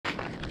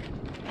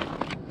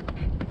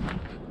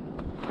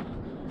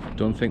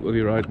don't think we'll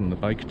be riding the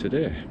bike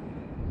today.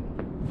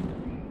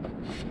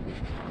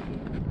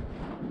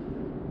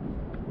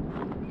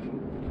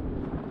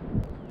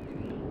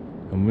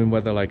 And in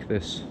weather like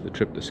this, the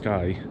trip to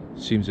Skye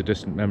seems a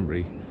distant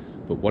memory,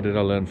 but what did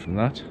I learn from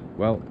that?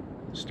 Well,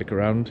 stick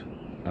around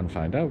and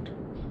find out.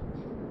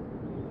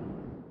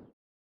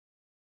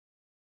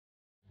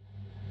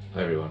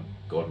 Hi everyone,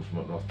 Gordon from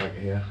Up North Biker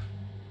here.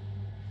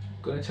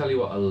 I'm going to tell you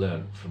what I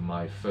learned from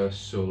my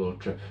first solo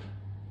trip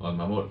on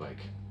my motorbike.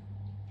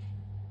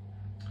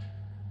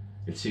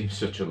 It seems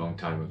such a long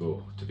time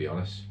ago, to be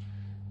honest.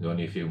 It's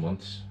only a few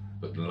months,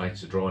 but the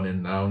lights are drawing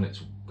in now and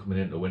it's coming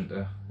into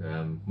winter.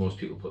 Most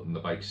people putting the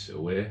bikes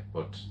away,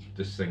 but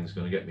this thing's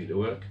going to get me to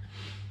work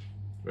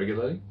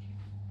regularly.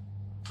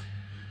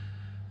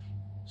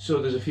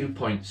 So there's a few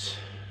points.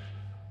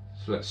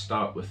 So let's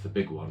start with the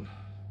big one,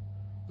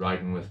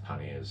 riding with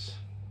panniers.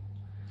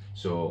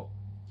 So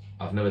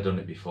I've never done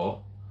it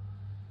before,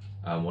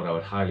 and what I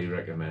would highly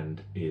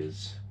recommend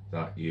is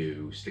that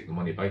you stick them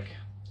on your bike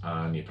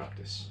and you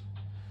practice.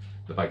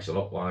 The bike's a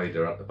lot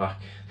wider at the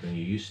back than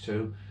you used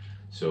to,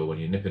 so when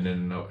you're nipping in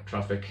and out of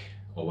traffic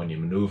or when you're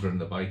manoeuvring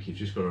the bike, you've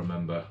just got to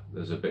remember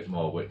there's a bit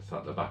more width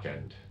at the back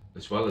end.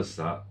 As well as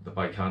that, the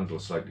bike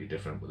handle's slightly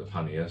different with the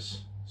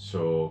panniers,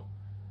 so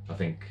I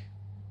think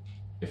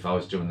if I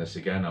was doing this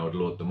again, I would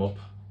load them up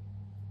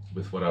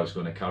with what I was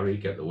going to carry,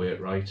 get the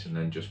weight right, and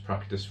then just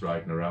practice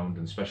riding around,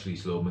 and especially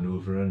slow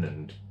manoeuvring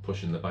and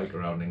pushing the bike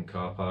around in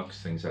car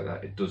parks, things like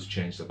that. It does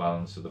change the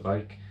balance of the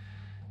bike.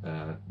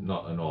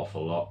 Not an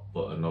awful lot,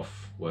 but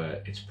enough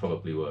where it's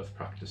probably worth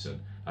practicing.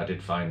 I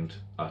did find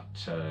at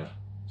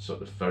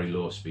sort of very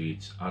low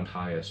speeds and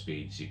higher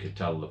speeds, you could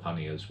tell the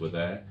panniers were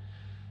there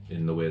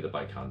in the way the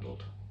bike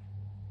handled.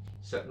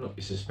 Setting up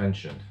your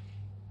suspension.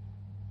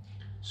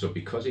 So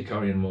because you're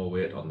carrying more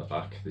weight on the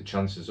back, the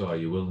chances are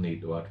you will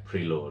need to add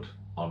preload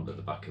onto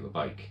the back of the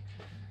bike.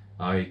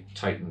 I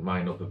tightened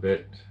mine up a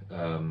bit.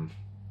 The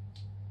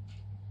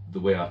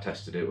way I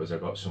tested it was I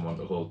got someone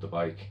to hold the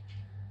bike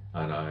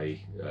and I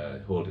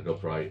hold it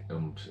upright,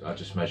 and I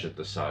just measured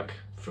the sag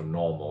from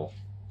normal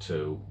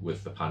to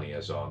with the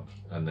panniers on,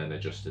 and then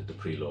adjusted the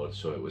preload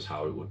so it was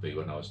how it would be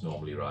when I was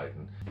normally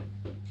riding.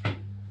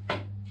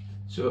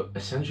 So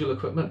essential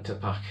equipment to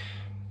pack: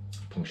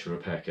 puncture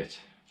repair kit,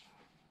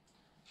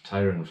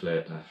 tyre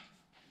inflator,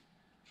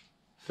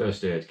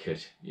 first aid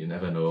kit, you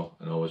never know,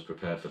 and always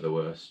prepare for the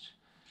worst.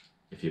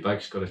 If your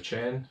bike's got a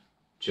chain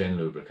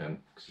lubricant,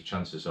 because the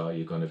chances are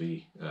you're going to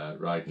be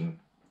riding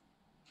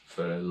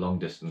for a long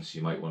distance,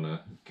 you might want to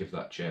give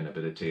that chain a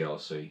bit of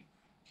TLC.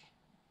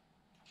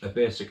 A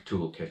basic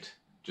toolkit,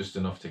 just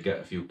enough to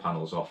get a few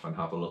panels off and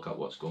have a look at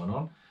what's going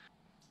on.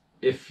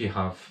 If you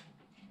have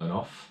an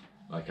off,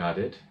 like I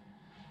did,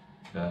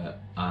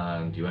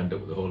 and you end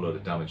up with a whole load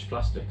of damaged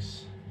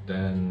plastics,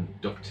 then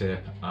duct tape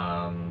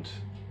and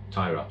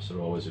tie wraps are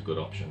always a good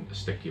option to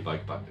stick your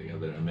bike back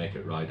together and make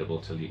it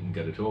rideable till you can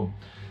get it home.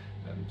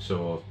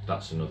 So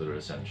that's another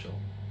essential.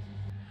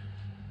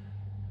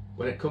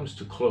 When it comes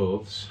to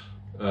clothes,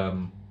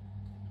 I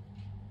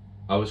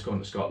was going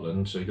to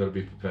Scotland, so you've got to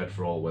be prepared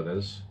for all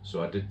weathers.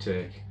 So I did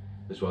take,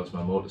 as well as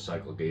my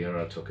motorcycle gear,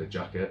 I took a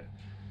jacket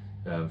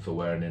for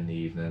wearing in the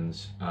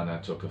evenings, and I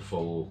took a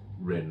full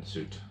rain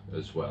suit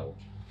as well.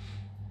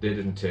 They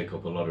didn't take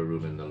up a lot of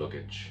room in the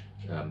luggage.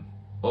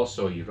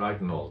 Also, you're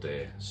riding all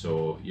day,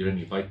 so you're in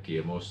your bike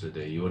gear most of the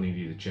day. You only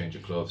need to change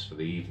your clothes for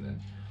the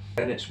evening.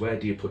 Then it's where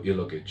do you put your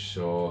luggage?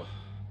 So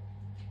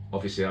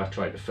obviously I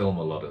tried to film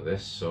a lot of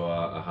this, so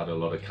I had a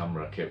lot of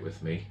camera kit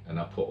with me, and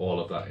I put all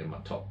of that in my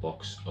top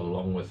box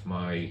along with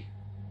my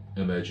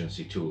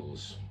emergency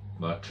tools.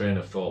 My train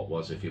of thought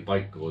was, if your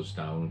bike goes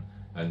down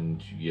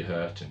and you're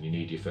hurt and you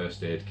need your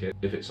first aid kit,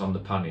 if it's on the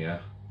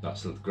pannier,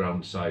 that's the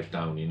ground side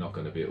down, you're not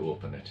going to be able to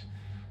open it.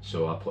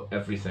 So I put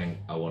everything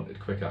I wanted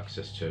quick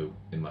access to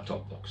in my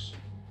top box.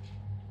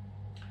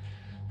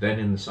 Then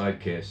in the side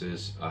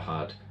cases I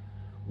had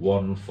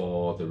one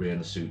for the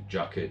rain suit,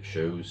 jacket,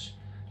 shoes,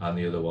 and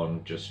the other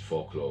one just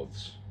for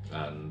clothes,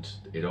 and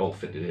it all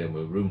fitted in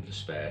with room to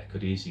spare.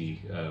 Could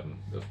easily have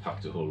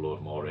packed a whole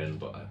load more in,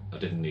 but I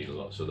didn't need a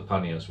lot, so the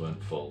panniers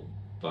weren't full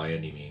by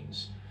any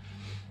means.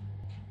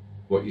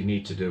 What you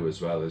need to do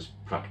as well is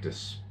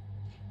practice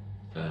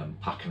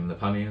packing the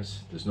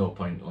panniers. There's no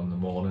point on the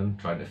morning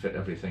trying to fit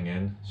everything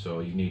in, so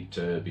you need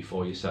to,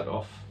 before you set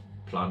off,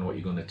 plan what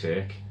you're going to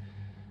take,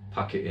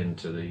 pack it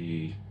into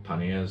the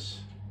panniers,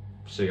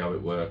 see how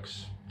it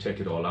works, take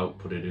it all out,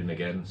 put it in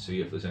again, see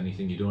if there's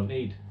anything you don't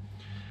need.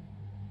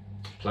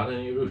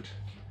 Planning your route.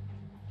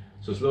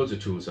 So there's loads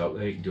of tools out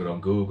there, you can do it on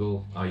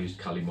Google. I used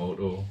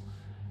Calimoto,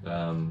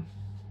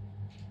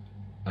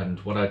 and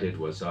what I did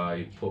was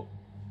I put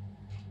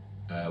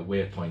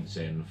waypoints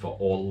in for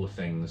all the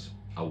things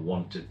I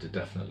wanted to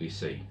definitely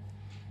see,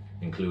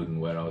 including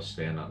where I was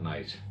staying at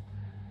night.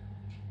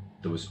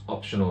 There was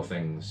optional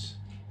things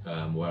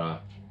where I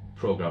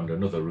programmed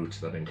another route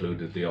that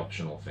included the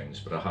optional things,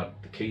 but I had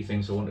the key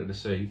things I wanted to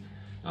see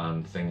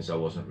and things I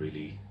wasn't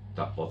really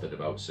that bothered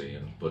about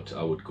seeing, but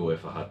I would go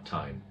if I had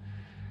time.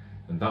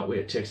 And that way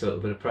it takes a little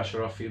bit of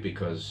pressure off you,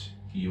 because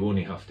you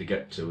only have to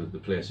get to the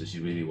places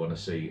you really want to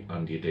see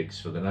and your digs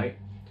for the night.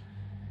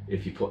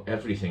 If you put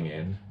everything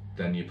in,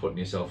 then you're putting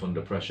yourself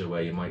under pressure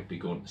where you might be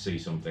going to see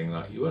something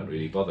that you weren't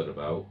really bothered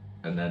about,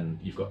 and then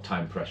you've got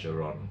time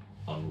pressure on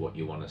what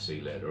you want to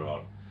see later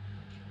on.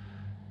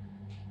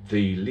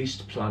 The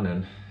least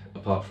planning,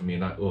 apart from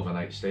your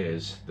overnight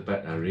stays, the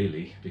better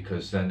really,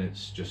 because then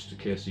it's just a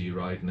case of you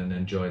riding and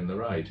enjoying the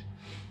ride.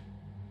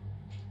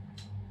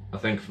 I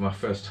think for my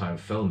first time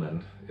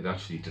filming, it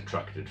actually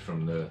detracted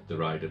from the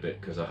ride a bit,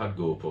 because I had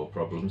GoPro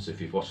problems.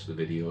 If you've watched the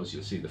videos,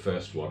 you'll see the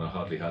first one I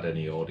hardly had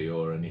any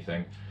audio or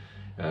anything,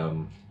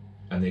 and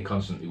they're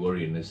constantly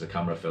worrying, is the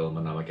camera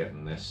filming, am I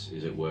getting this,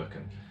 is it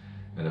working?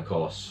 And of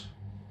course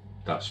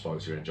that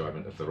spoils your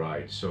enjoyment of the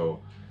ride. So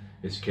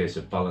it's a case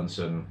of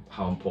balancing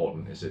how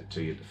important is it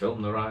to you to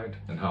film the ride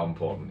and how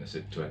important is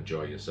it to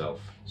enjoy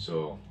yourself.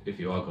 So if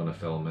you are going to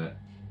film it,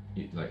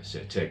 like I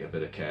say, take a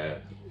bit of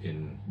care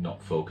in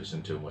not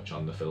focusing too much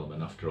on the film,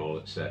 and after all,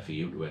 it's there for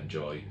you to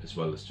enjoy as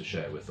well as to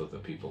share with other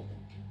people.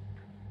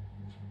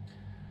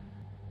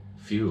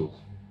 Fuel.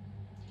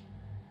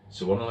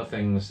 So one of the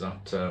things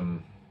that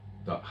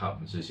that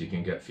happens is you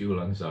can get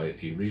fuel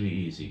anxiety really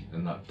easy,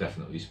 and that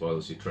definitely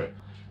spoils your trip.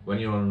 When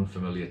you're on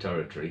unfamiliar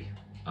territory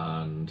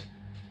and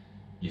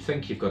you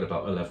think you've got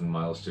about 11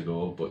 miles to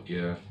go, but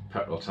your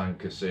petrol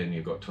tank is saying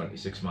you've got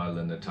 26 miles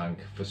in the tank,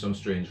 for some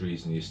strange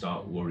reason you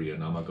start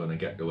worrying, am I going to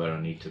get to where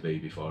I need to be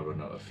before I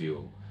run out of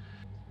fuel?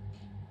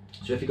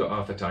 So if you've got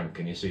half a tank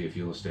and you see a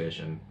fuel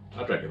station,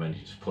 I'd recommend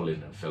you just pull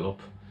in and fill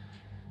up.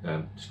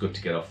 It's good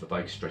to get off the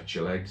bike, stretch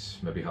your legs,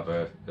 maybe have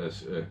a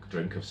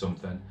drink of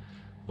something,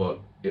 but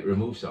it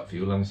removes that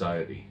fuel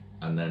anxiety,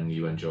 and then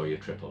you enjoy your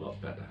trip a lot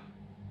better.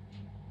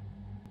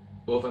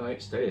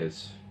 Overnight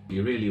stays.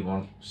 You really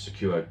want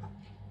secure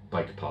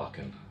bike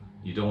parking.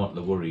 You don't want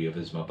the worry of,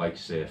 is my bike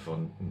safe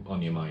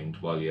on your mind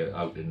while you're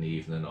out in the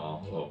evening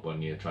or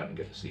when you're trying to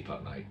get to sleep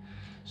at night.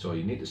 So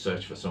you need to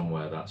search for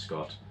somewhere that's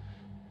got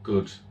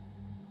good,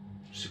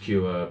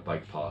 secure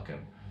bike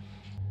parking.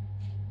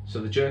 So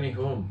the journey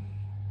home,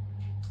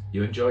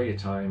 you enjoy your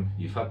time,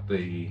 you've had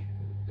the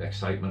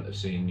excitement of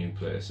seeing new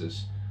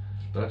places,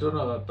 but I don't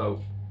know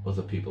about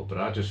other people, but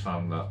I just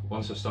found that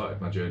once I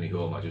started my journey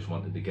home, I just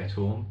wanted to get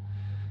home.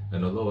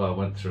 And although I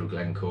went through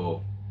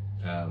Glencoe,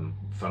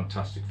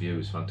 fantastic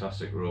views,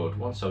 fantastic road,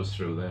 once I was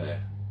through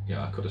there,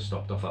 I could have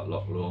stopped off at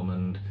Loch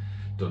Lomond,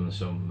 done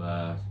some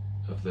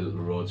of the little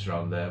roads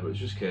around there, but it was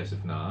just a case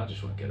of, nah, I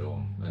just want to get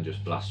home and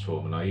just blast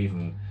home. And I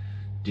even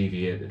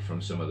deviated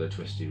from some of the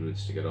twisty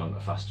routes to get on to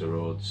faster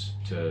roads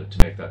to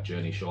make that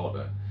journey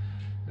shorter.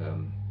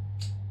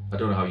 I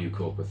don't know how you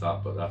cope with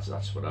that, but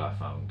that's what I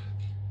found.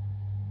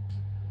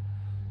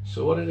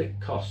 So what did it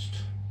cost?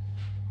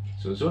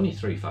 So there's only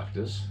 3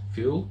 factors: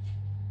 fuel,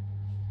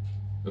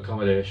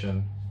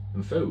 accommodation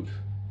and food.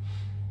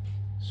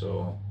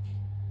 So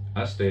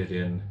I stayed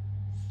in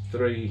 2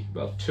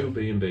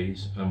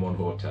 B&Bs and 1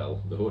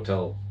 hotel. The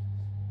hotel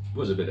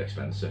was a bit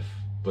expensive,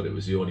 but it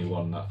was the only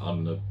one that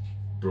on the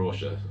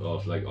brochure,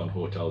 or like on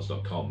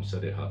hotels.com,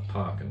 said it had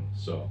parking,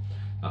 so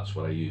that's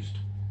what I used.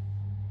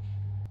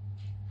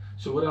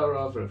 So would I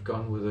rather have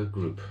gone with a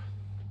group?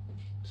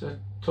 It's a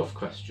tough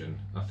question.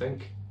 I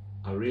think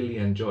I really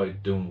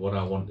enjoyed doing what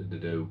I wanted to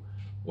do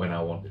when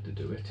I wanted to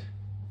do it.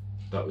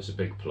 That was a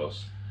big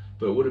plus,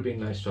 but it would have been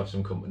nice to have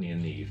some company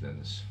in the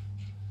evenings.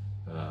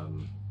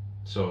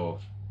 So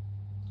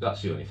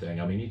that's the only thing.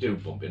 I mean, you do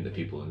bump into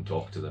people and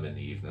talk to them in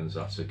the evenings,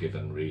 that's a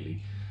given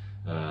really,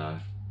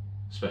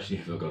 especially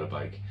if they've got a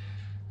bike.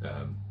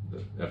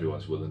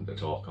 Everyone's willing to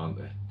talk, aren't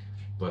they?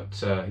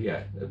 But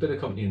yeah, a bit of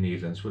company in the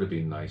evenings would have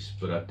been nice,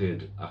 but I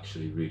did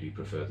actually really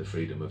prefer the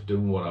freedom of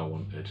doing what I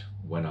wanted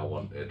when I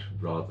wanted,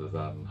 rather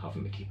than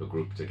having to keep a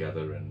group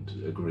together and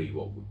agree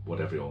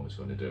what everyone was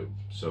going to do.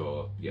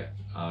 So yeah,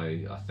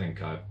 I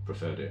think I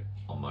preferred it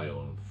on my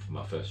own for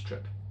my first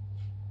trip.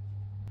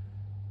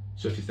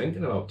 So if you're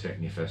thinking about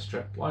taking your first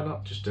trip, why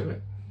not just do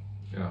it?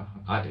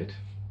 I did.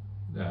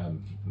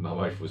 My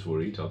wife was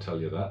worried, I'll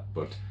tell you that,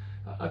 but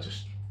I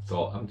just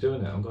thought, I'm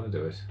doing it, I'm going to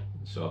do it.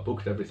 So I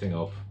booked everything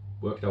up,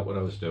 worked out what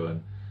I was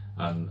doing,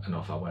 and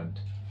off I went.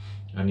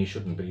 And you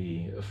shouldn't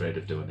be afraid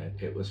of doing it.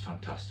 It was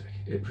fantastic,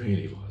 it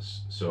really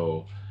was.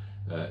 So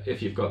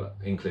if you've got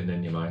that inkling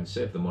in your mind,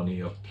 save the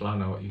money up,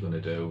 plan out what you're going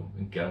to do,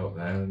 and get out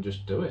there and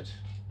just do it.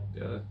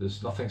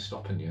 There's nothing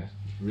stopping you,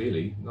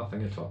 really,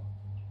 nothing at all.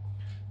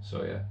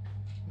 So yeah,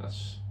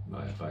 that's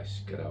my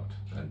advice, get out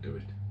and do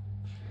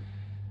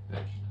it.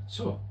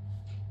 So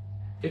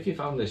if you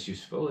found this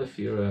useful, if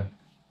you're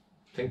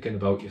thinking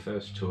about your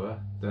first tour,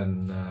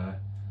 then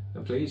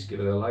please give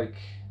it a like,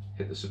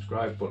 hit the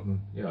subscribe button.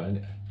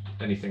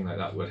 Anything like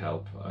that would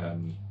help.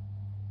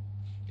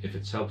 If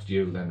it's helped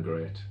you, then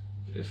great.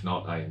 If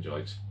not, I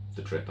enjoyed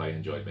the trip, I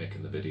enjoyed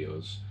making the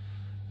videos.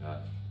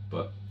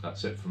 But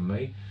that's it from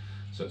me.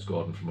 So it's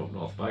Gordon from Up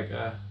North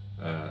Biker.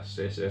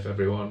 Stay safe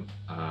everyone,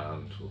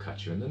 and we'll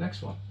catch you in the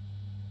next one.